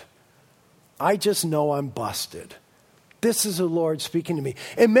convicted. I just know I'm busted. This is the Lord speaking to me.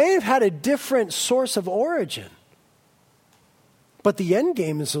 It may have had a different source of origin, but the end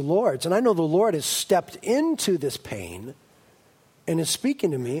game is the Lord's. And I know the Lord has stepped into this pain and is speaking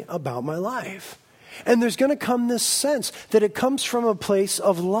to me about my life. And there's going to come this sense that it comes from a place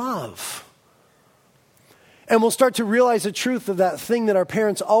of love. And we'll start to realize the truth of that thing that our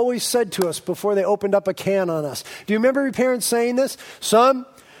parents always said to us before they opened up a can on us. Do you remember your parents saying this? Son,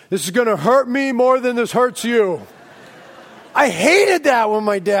 this is going to hurt me more than this hurts you. I hated that when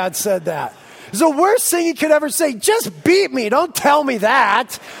my dad said that. It's the worst thing he could ever say. Just beat me. Don't tell me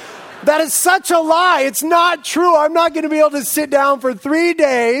that. That is such a lie. It's not true. I'm not going to be able to sit down for 3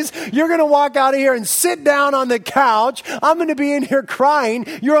 days. You're going to walk out of here and sit down on the couch. I'm going to be in here crying.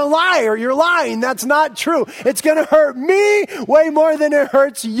 You're a liar. You're lying. That's not true. It's going to hurt me way more than it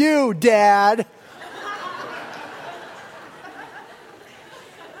hurts you, Dad.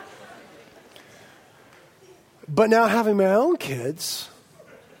 But now having my own kids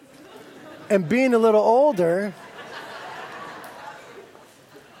and being a little older,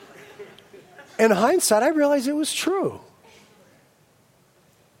 in hindsight, I realized it was true.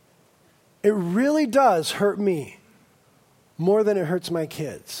 It really does hurt me more than it hurts my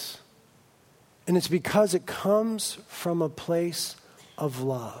kids. And it's because it comes from a place of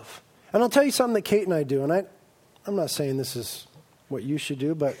love. And I'll tell you something that Kate and I do, and I'm not saying this is what you should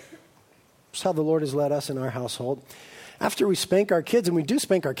do, but it's how the Lord has led us in our household. After we spank our kids, and we do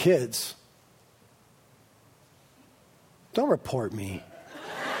spank our kids, don't report me.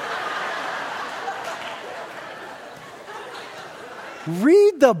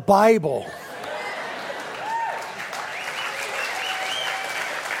 Read the Bible.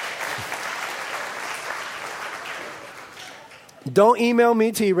 Don't email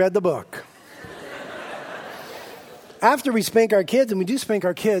me till you read the book. After we spank our kids, and we do spank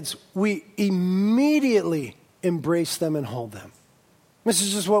our kids, we immediately embrace them and hold them. This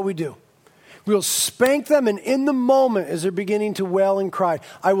is just what we do. We'll spank them, and in the moment, as they're beginning to wail and cry,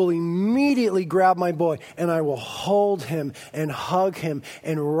 I will immediately grab my boy, and I will hold him and hug him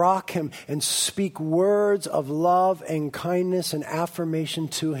and rock him and speak words of love and kindness and affirmation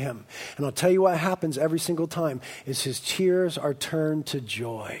to him. And I'll tell you what happens every single time is his tears are turned to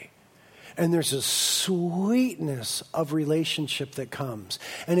joy. And there's a sweetness of relationship that comes.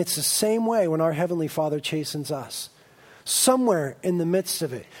 And it's the same way when our Heavenly Father chastens us. Somewhere in the midst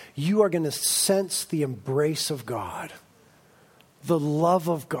of it, you are going to sense the embrace of God, the love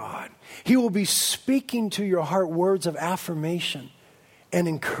of God. He will be speaking to your heart words of affirmation and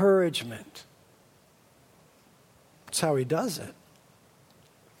encouragement. That's how he does it.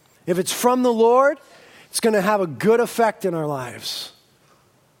 If it's from the Lord, it's going to have a good effect in our lives.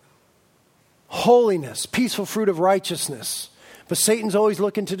 Holiness, peaceful fruit of righteousness. But Satan's always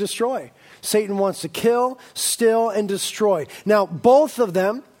looking to destroy. Satan wants to kill, steal, and destroy. Now, both of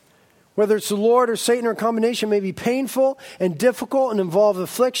them, whether it's the Lord or Satan or a combination, may be painful and difficult and involve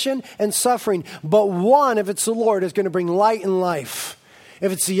affliction and suffering. But one, if it's the Lord, is going to bring light and life.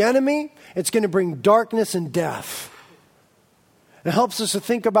 If it's the enemy, it's going to bring darkness and death. It helps us to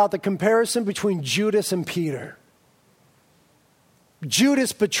think about the comparison between Judas and Peter.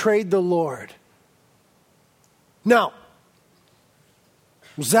 Judas betrayed the Lord. Now,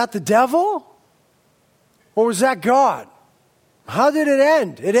 was that the devil? Or was that God? How did it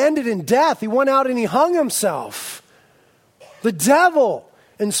end? It ended in death. He went out and he hung himself. The devil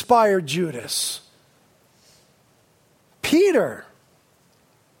inspired Judas. Peter.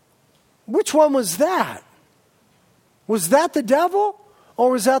 Which one was that? Was that the devil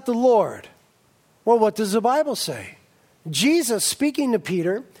or was that the Lord? Well, what does the Bible say? Jesus speaking to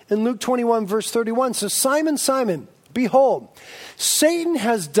Peter in Luke 21 verse 31 says, Simon, Simon, behold, Satan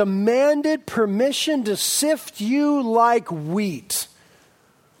has demanded permission to sift you like wheat.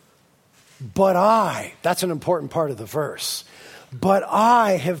 But that's an important part of the verse. But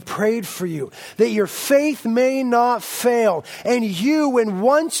I have prayed for you that your faith may not fail. And you, when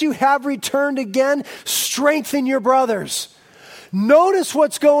once you have returned again, strengthen your brothers. Notice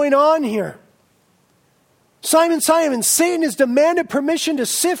what's going on here. Simon, Simon, Satan has demanded permission to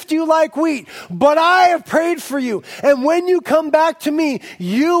sift you like wheat, but I have prayed for you. And when you come back to me,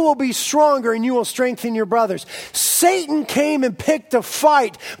 you will be stronger and you will strengthen your brothers. Satan came and picked a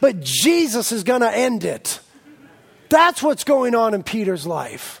fight, but Jesus is going to end it. That's what's going on in Peter's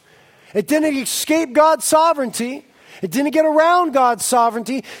life. It didn't escape God's sovereignty. It didn't get around God's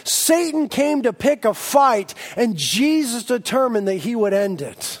sovereignty. Satan came to pick a fight, and Jesus determined that he would end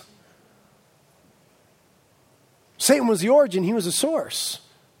it. Satan was the origin. He was the source.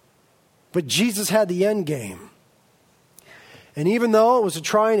 But Jesus had the end game. And even though it was a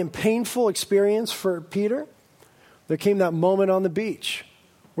trying and painful experience for Peter, there came that moment on the beach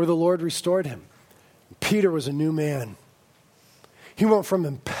where the Lord restored him. Peter was a new man. He went from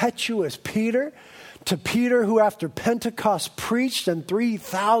impetuous Peter to Peter who after Pentecost preached and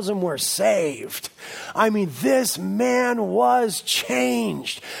 3,000 were saved. I mean, this man was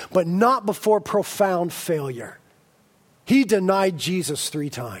changed, but not before profound failure. He denied Jesus 3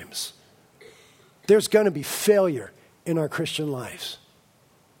 times. There's going to be failure in our Christian lives.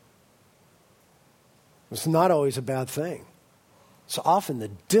 It's not always a bad thing. It's often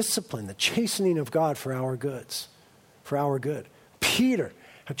the discipline, the chastening of God for our goods, for our good. Peter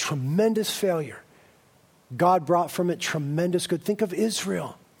had tremendous failure. God brought from it tremendous good. Think of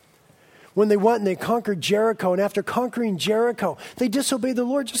Israel. When they went and they conquered Jericho, and after conquering Jericho, they disobeyed the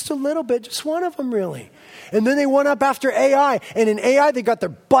Lord just a little bit, just one of them really. And then they went up after Ai, and in Ai they got their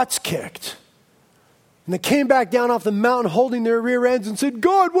butts kicked. And they came back down off the mountain holding their rear ends and said,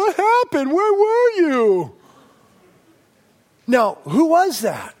 God, what happened? Where were you? Now, who was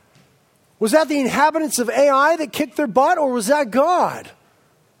that? Was that the inhabitants of Ai that kicked their butt, or was that God?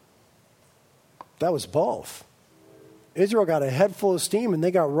 That was both. Israel got a head full of steam, and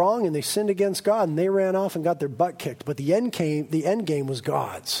they got wrong, and they sinned against God, and they ran off and got their butt kicked. But the end game was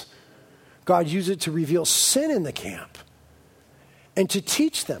God's. God used it to reveal sin in the camp and to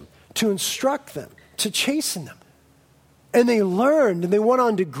teach them, to instruct them, to chasten them. And they learned, and they went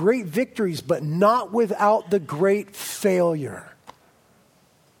on to great victories, but not without the great failure.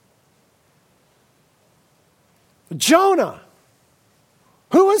 Jonah.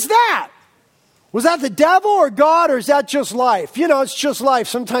 Who was that? Was that the devil or God, or is that just life? You know, it's just life.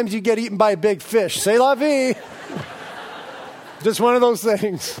 Sometimes you get eaten by a big fish. C'est la vie. Just one of those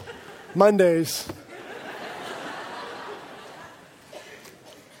things. Mondays.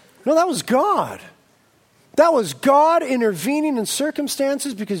 No, that was God. That was God intervening in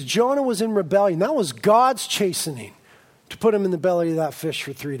circumstances because Jonah was in rebellion. That was God's chastening to put him in the belly of that fish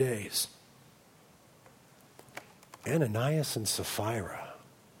for 3 days. Ananias and Sapphira.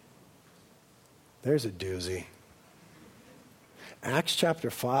 There's a doozy. Acts chapter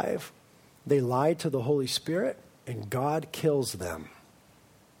 5, they lied to the Holy Spirit and God kills them.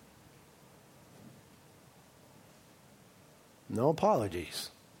 No apologies.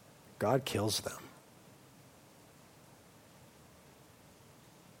 God kills them.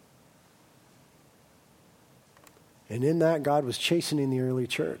 And in that, God was chastening the early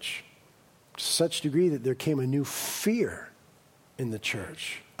church to such a degree that there came a new fear in the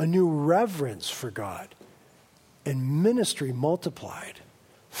church, a new reverence for God, and ministry multiplied.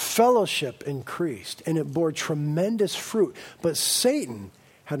 Fellowship increased, and it bore tremendous fruit. But Satan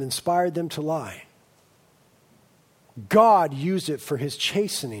had inspired them to lie. God used it for his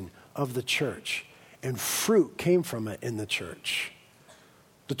chastening of the church, and fruit came from it in the church.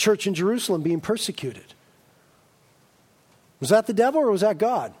 The church in Jerusalem being persecuted. Was that the devil or was that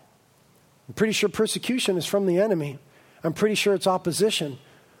God? I'm pretty sure persecution is from the enemy. I'm pretty sure it's opposition.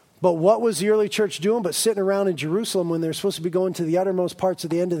 But what was the early church doing but sitting around in Jerusalem when they're supposed to be going to the uttermost parts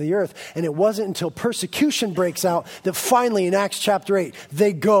of the end of the earth? And it wasn't until persecution breaks out that finally in Acts chapter 8,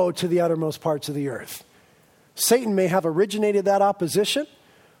 they go to the uttermost parts of the earth. Satan may have originated that opposition,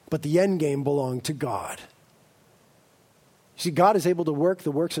 but the end game belonged to God. You see, God is able to work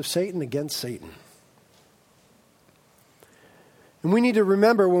the works of Satan against Satan. And we need to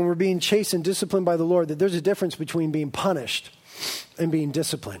remember when we're being chased and disciplined by the Lord that there's a difference between being punished and being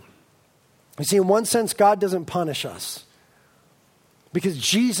disciplined. You see, in one sense, God doesn't punish us because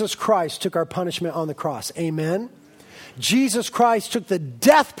Jesus Christ took our punishment on the cross. Amen? Jesus Christ took the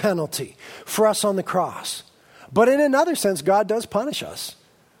death penalty for us on the cross. But in another sense, God does punish us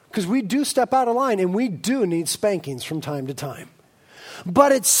because we do step out of line and we do need spankings from time to time.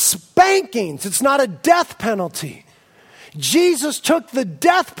 But it's spankings. It's not a death penalty. Jesus took the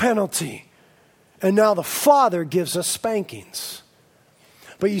death penalty, and now the Father gives us spankings.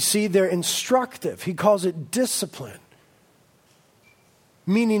 But you see, they're instructive. He calls it discipline.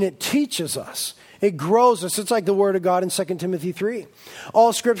 meaning it teaches us. It grows us. It's like the Word of God in 2 Timothy 3.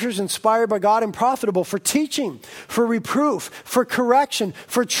 All Scripture is inspired by God and profitable for teaching, for reproof, for correction,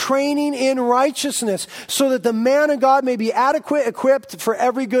 for training in righteousness, so that the man of God may be adequate, equipped for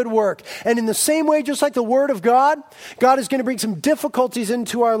every good work. And in the same way, just like the Word of God, God is going to bring some difficulties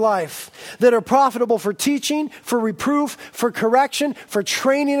into our life that are profitable for teaching, for reproof, for correction, for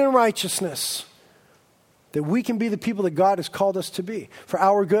training in righteousness, that we can be the people that God has called us to be, for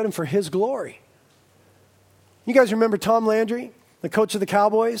our good and for His glory. You guys remember Tom Landry, the coach of the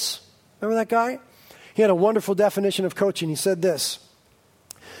Cowboys? Remember that guy? He had a wonderful definition of coaching. He said this: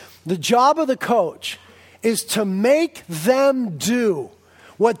 the job of the coach is to make them do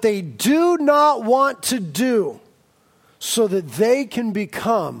what they do not want to do so that they can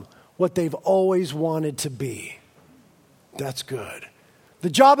become what they've always wanted to be. That's good. The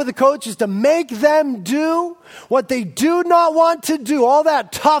job of the coach is to make them do what they do not want to do. All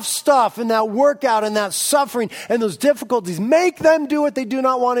that tough stuff and that workout and that suffering and those difficulties. Make them do what they do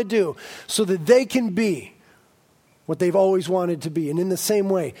not want to do so that they can be what they've always wanted to be. And in the same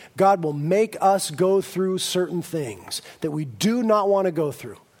way, God will make us go through certain things that we do not want to go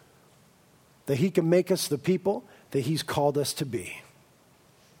through, that He can make us the people that He's called us to be.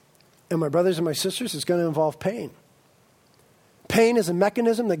 And my brothers and my sisters, it's going to involve pain. Pain is a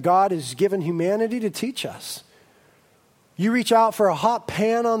mechanism that God has given humanity to teach us. You reach out for a hot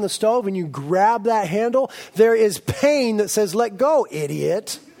pan on the stove and you grab that handle, there is pain that says, let go,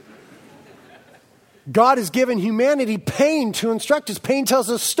 idiot. God has given humanity pain to instruct us. Pain tells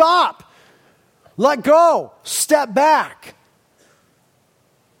us, stop, let go, step back.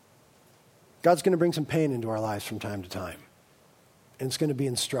 God's going to bring some pain into our lives from time to time. And it's going to be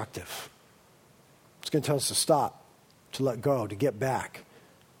instructive. It's going to tell us to stop, to let go, to get back,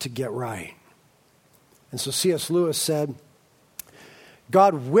 to get right. And so C.S. Lewis said,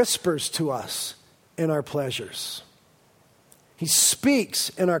 God whispers to us in our pleasures. He speaks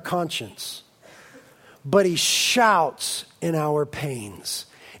in our conscience, but He shouts in our pains.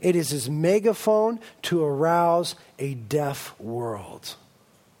 It is His megaphone to arouse a deaf world.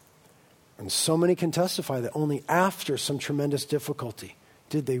 And so many can testify that only after some tremendous difficulty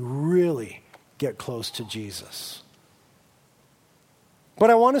did they really get close to Jesus. But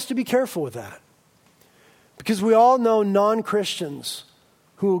I want us to be careful with that, because we all know non-Christians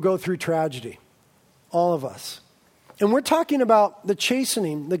who will go through tragedy, all of us. And we're talking about the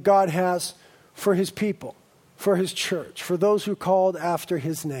chastening that God has for His people, for His church, for those who are called after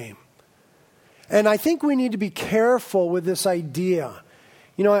His name. And I think we need to be careful with this idea.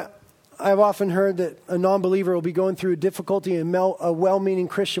 You know, I've often heard that a non-believer will be going through a difficulty and a well-meaning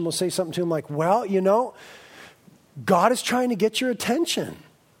Christian will say something to him like, well, you know, God is trying to get your attention.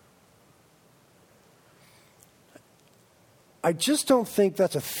 I just don't think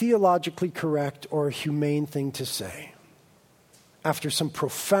that's a theologically correct or a humane thing to say after some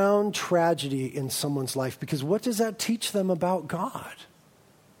profound tragedy in someone's life, because what does that teach them about God?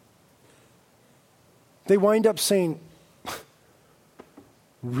 They wind up saying,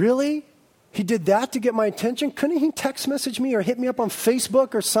 really? He did that to get my attention? Couldn't He text message me or hit me up on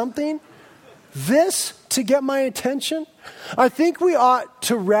Facebook or something? This to get my attention? I think we ought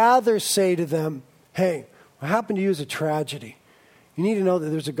to rather say to them, hey, what happened to you is a tragedy. You need to know that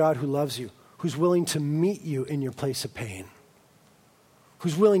there's a God who loves you, who's willing to meet you in your place of pain,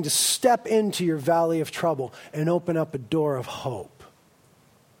 who's willing to step into your valley of trouble and open up a door of hope.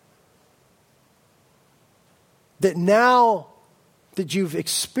 That now that you've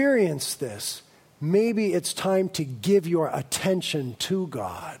experienced this, maybe it's time to give your attention to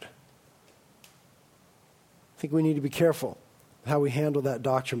God. I think we need to be careful how we handle that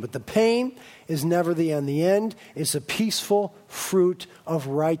doctrine. But the pain is never the end. The end is a peaceful fruit of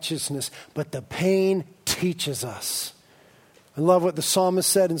righteousness. But the pain teaches us. I love what the psalmist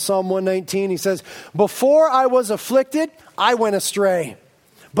said in Psalm 119. He says, before I was afflicted, I went astray.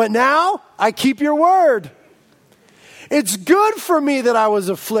 But now I keep your word. It's good for me that I was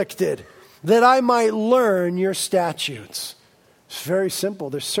afflicted, that I might learn your statutes. It's very simple.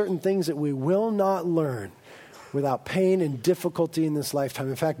 There's certain things that we will not learn without pain and difficulty in this lifetime.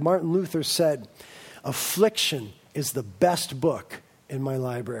 In fact, Martin Luther said, affliction is the best book in my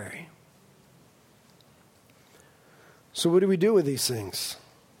library. So what do we do with these things?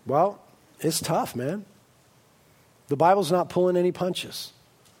 Well, it's tough, man. The Bible's not pulling any punches.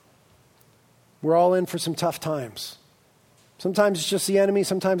 We're all in for some tough times. Sometimes it's just the enemy.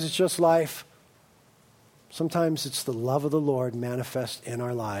 Sometimes it's just life. Sometimes it's the love of the Lord manifest in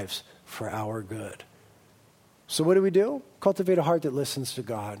our lives for our good. So what do? Cultivate a heart that listens to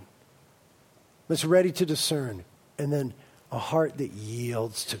God, that's ready to discern, and then a heart that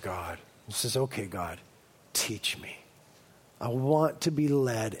yields to God and says, okay, God, teach me. I want to be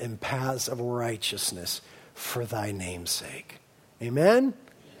led in paths of righteousness for thy name's sake. Amen?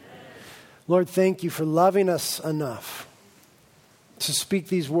 Lord, thank you for loving us enough to speak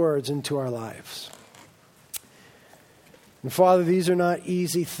these words into our lives. And Father, these are not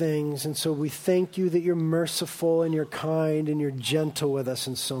easy things, and so we thank you that you're merciful and you're kind and you're gentle with us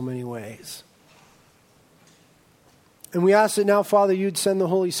in so many ways. And we ask that now, Father, you'd send the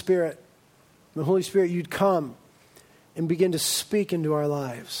Holy Spirit. The Holy Spirit, you'd come and begin to speak into our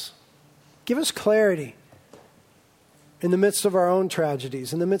lives. Give us clarity in the midst of our own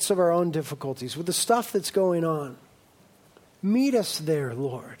tragedies, in the midst of our own difficulties, with the stuff that's going on. Meet us there,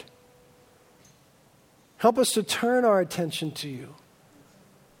 Lord. Help us to turn our attention to you.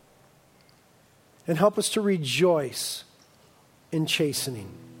 And help us to rejoice in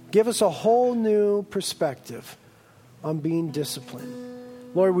chastening. Give us a whole new perspective on being disciplined.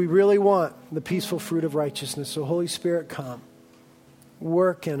 Lord, we really want the peaceful fruit of righteousness. So Holy Spirit, come.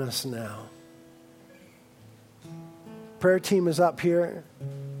 Work in us now. Prayer team is up here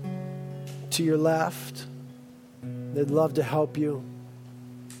to your left. They'd love to help you.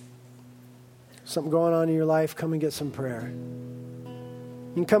 Something going on in your life, come and get some prayer.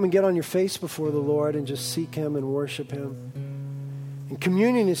 You can come and get on your face before the Lord and just seek him and worship him. And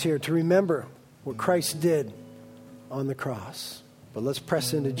communion is here to remember what Christ did on the cross. But let's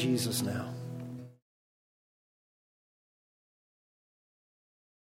press into Jesus now.